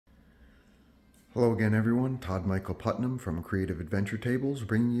Hello again, everyone. Todd Michael Putnam from Creative Adventure Tables,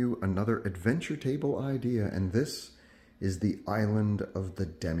 bringing you another adventure table idea, and this is the Island of the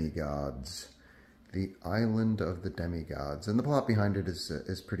Demigods. The Island of the Demigods, and the plot behind it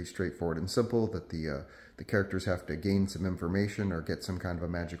is pretty straightforward and simple. That the characters have to gain some information or get some kind of a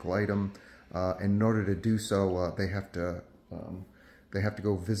magical item, and in order to do so, they have to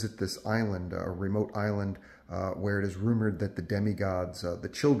go visit this island, a remote island, where it is rumored that the demigods, the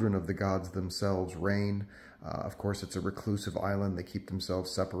children of the gods themselves, reign. Of course, it's a reclusive island. They keep themselves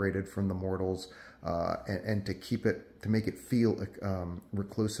separated from the mortals, and to make it feel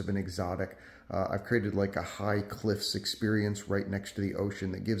reclusive and exotic, I've created like a high cliffs experience right next to the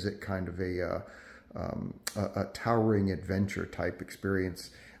ocean that gives it kind of a towering adventure type experience.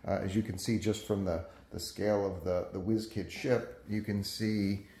 As you can see just from the scale of the WizKid ship, you can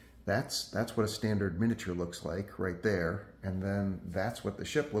see that's what a standard miniature looks like right there, and then that's what the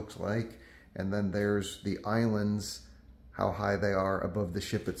ship looks like, and then there's the islands, how high they are above the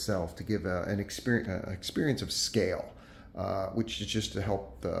ship itself, to give an experience of scale, which is just to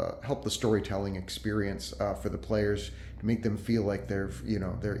help the storytelling experience for the players, to make them feel like they're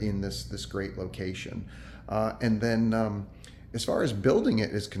in this great location. And then as far as building it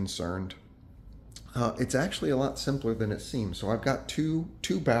is concerned, it's actually a lot simpler than it seems. So I've got two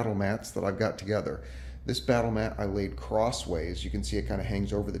battle mats that I've got together. This battle mat I laid crossways. You can see it kind of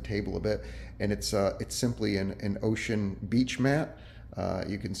hangs over the table a bit, and it's simply an ocean beach mat.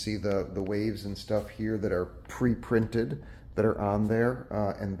 You can see the waves and stuff here that are pre-printed that are on there,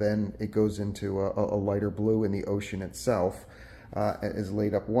 and then it goes into a lighter blue, and the ocean itself is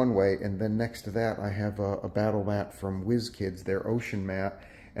laid up one way, and then next to that I have a battle mat from WizKids, their ocean mat.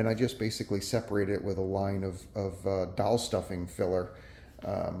 And I just basically separate it with a line of doll stuffing filler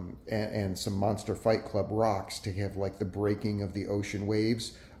and some Monster Fight Club rocks to have like the breaking of the ocean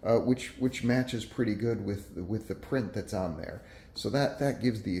waves, which matches pretty good with the print that's on there. So that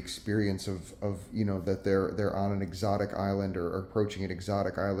gives the experience of that they're on an exotic island or approaching an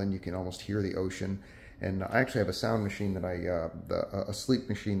exotic island. You can almost hear the ocean. And I actually have a sound machine that a sleep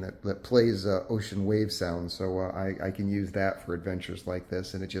machine that plays ocean wave sounds, so I can use that for adventures like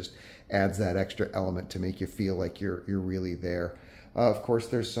this, and it just adds that extra element to make you feel like you're really there. Of course,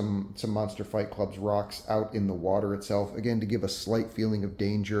 there's some Monster Fight Club's rocks out in the water itself, again to give a slight feeling of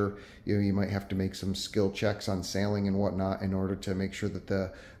danger. You might have to make some skill checks on sailing and whatnot in order to make sure that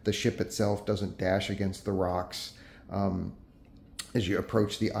the ship itself doesn't dash against the rocks as you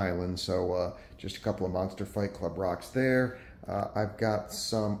approach the island. So just a couple of Monster Fight Club rocks there. I've got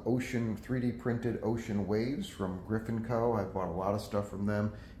some 3D printed ocean waves from Griffin Co. I've bought a lot of stuff from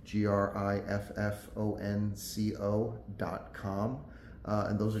them, grifffonco.com.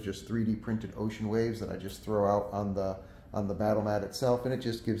 And those are just 3D printed ocean waves that I just throw out on the battle mat itself, and it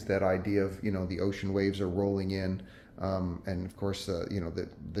just gives that idea of, the ocean waves are rolling in, and of course,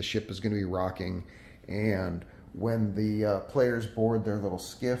 the ship is going to be rocking, and when the players board their little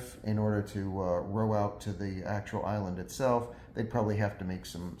skiff in order to row out to the actual island itself, they'd probably have to make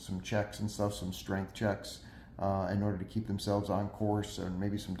some checks and stuff, some strength checks, in order to keep themselves on course, and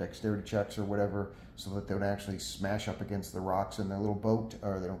maybe some dexterity checks or whatever, so that they would actually smash up against the rocks in their little boat,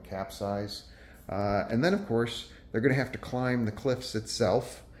 or they don't capsize. And then, of course, they're going to have to climb the cliffs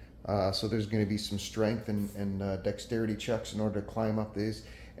itself, so there's going to be some strength and dexterity checks in order to climb up these.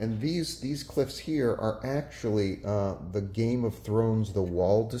 And these cliffs here are actually the Game of Thrones The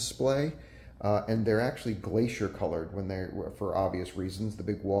Wall display, and they're actually glacier colored for obvious reasons. The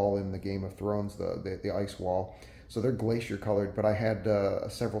big wall in the Game of Thrones, the ice wall, so they're glacier colored. But I had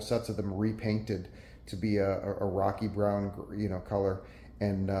several sets of them repainted to be a rocky brown, color,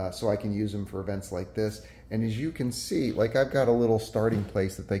 and so I can use them for events like this. And as you can see, like I've got a little starting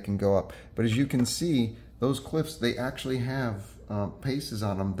place that they can go up, but as you can see, those cliffs, they actually have paces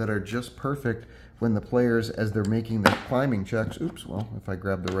on them that are just perfect when the players, as they're making their climbing checks, if I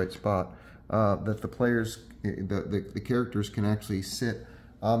grab the right spot, that the players, the characters can actually sit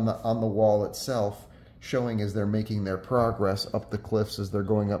on the wall itself, showing as they're making their progress up the cliffs as they're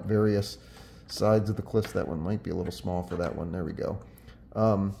going up various sides of the cliffs. That one might be a little small for that one. There we go.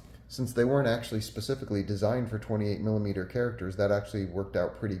 Since they weren't actually specifically designed for 28mm characters, that actually worked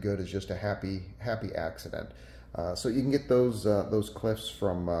out pretty good as just a happy accident. So you can get those cliffs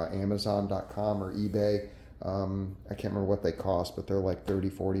from Amazon.com or eBay. I can't remember what they cost, but they're like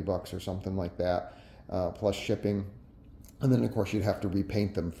 $30-40 or something like that, plus shipping. And then, of course, you'd have to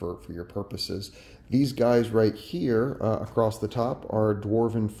repaint them for your purposes. These guys right here across the top are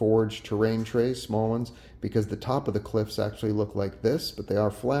Dwarven Forge terrain trays, small ones, because the top of the cliffs actually look like this, but they are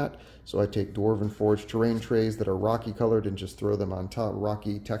flat. So I take Dwarven Forge terrain trays that are rocky colored and just throw them on top,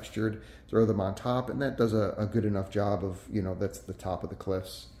 rocky textured, throw them on top, and that does a good enough job of, you know, that's the top of the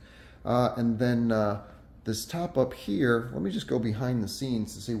cliffs. And then this top up here, let me just go behind the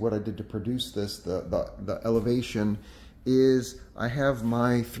scenes to see what I did to produce this, the elevation. Is I have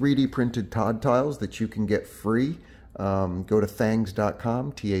my 3D printed Todd tiles that you can get free. Go to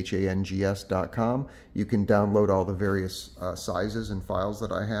thangs.com, thangs.com. You can download all the various sizes and files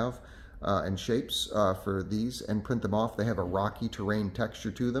that I have and shapes for these and print them off. They have a rocky terrain texture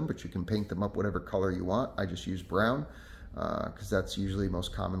to them, but you can paint them up whatever color you want. I just use brown because that's usually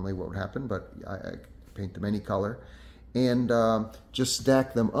most commonly what would happen, but I paint them any color. And just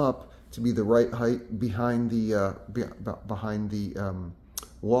stack them up to be the right height behind the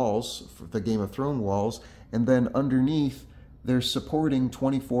walls, for the Game of Thrones walls, and then underneath they're supporting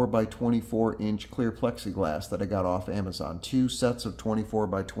 24 by 24 inch clear plexiglass that I got off Amazon. 2 sets of 24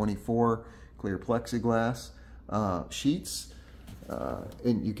 by 24 clear plexiglass sheets,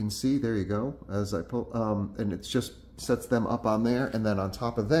 and you can see, there you go, as I pull, and it just sets them up on there, and then on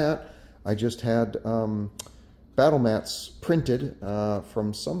top of that, I just had battle mats printed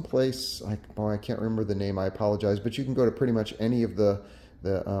from someplace. I can't remember the name, I apologize, but you can go to pretty much any of the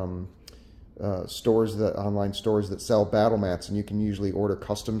stores, the online stores that sell battle mats, and you can usually order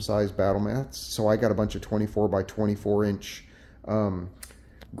custom sized battle mats. So I got a bunch of 24 by 24 inch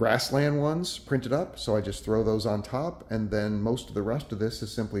grassland ones printed up, so I just throw those on top, and then most of the rest of this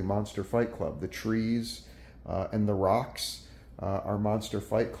is simply Monster Fight Club. The trees and the rocks are Monster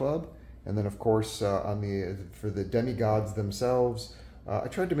Fight Club. And then, of course, for the demigods themselves, I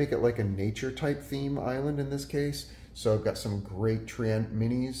tried to make it like a nature-type theme island in this case. So I've got some great Treant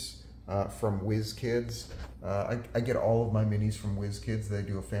minis from WizKids. I get all of my minis from WizKids. They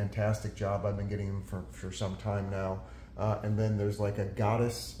do a fantastic job. I've been getting them for some time now. And then there's like a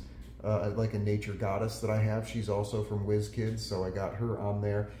goddess, like a nature goddess that I have. She's also from WizKids, so I got her on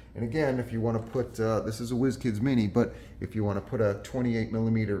there. And again, if you want to put, this is a WizKids mini, but if you want to put a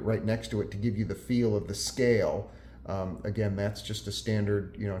 28mm right next to it to give you the feel of the scale, again, that's just a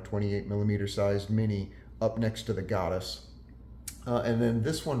standard, you know, 28mm sized mini up next to the goddess. And then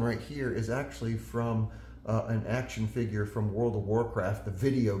this one right here is actually from an action figure from World of Warcraft, the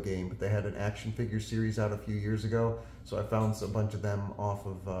video game, but they had an action figure series out a few years ago. So I found a bunch of them off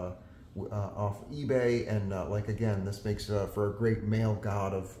eBay, and like again, this makes for a great male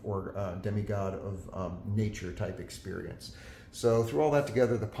god or demigod of nature type experience. So through all that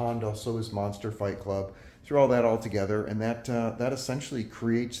together, the pond also is Monster Fight Club. Through all that all together, and that essentially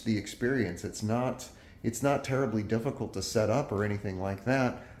creates the experience. It's not terribly difficult to set up or anything like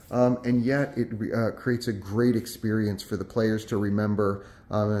that. And yet it creates a great experience for the players to remember.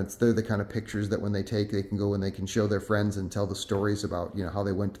 They're the kind of pictures that when they take, they can go and they can show their friends and tell the stories about, you know, how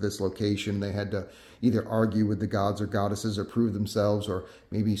they went to this location. They had to either argue with the gods or goddesses or prove themselves, or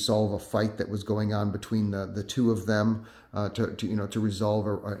maybe solve a fight that was going on between the two of them to resolve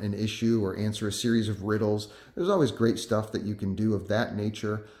an issue or answer a series of riddles. There's always great stuff that you can do of that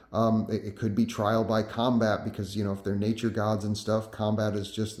nature. It could be trial by combat, because, you know, if they're nature gods and stuff, combat is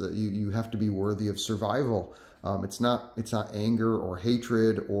just that you have to be worthy of survival. It's not anger or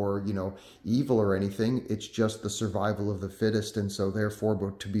hatred or, you know, evil or anything. It's just the survival of the fittest. And so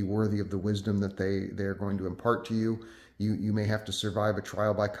therefore, to be worthy of the wisdom that they're going to impart to you, you may have to survive a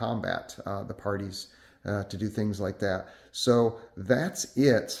trial by combat, the parties, to do things like that. So that's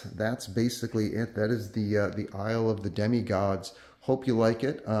it. That's basically it. That is the Isle of the Demigods. Hope you like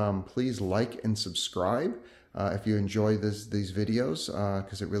it. Please like and subscribe if you enjoy these videos,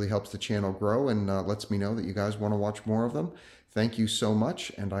 because it really helps the channel grow and lets me know that you guys want to watch more of them. Thank you so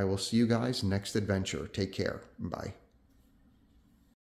much, and I will see you guys next adventure. Take care. Bye.